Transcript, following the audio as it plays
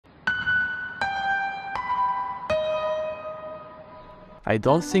I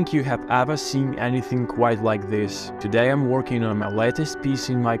don't think you have ever seen anything quite like this. Today I'm working on my latest piece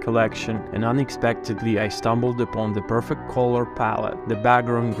in my collection, and unexpectedly I stumbled upon the perfect color palette. The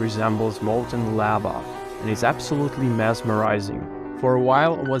background resembles molten lava, and it's absolutely mesmerizing. For a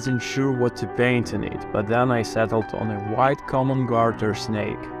while I wasn't sure what to paint in it, but then I settled on a white common garter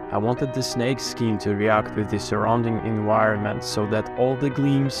snake. I wanted the snake's skin to react with the surrounding environment so that all the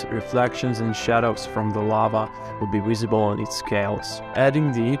gleams, reflections and shadows from the lava would be visible on its scales.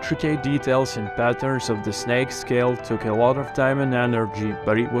 Adding the intricate details and patterns of the snake's scale took a lot of time and energy,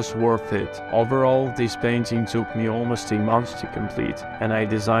 but it was worth it. Overall, this painting took me almost a month to complete, and I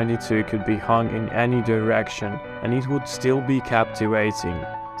designed it so it could be hung in any direction, and it would still be captivating.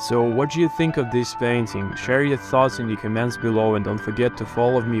 So what do you think of this painting? Share your thoughts in the comments below and don't forget to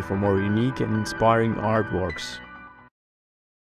follow me for more unique and inspiring artworks.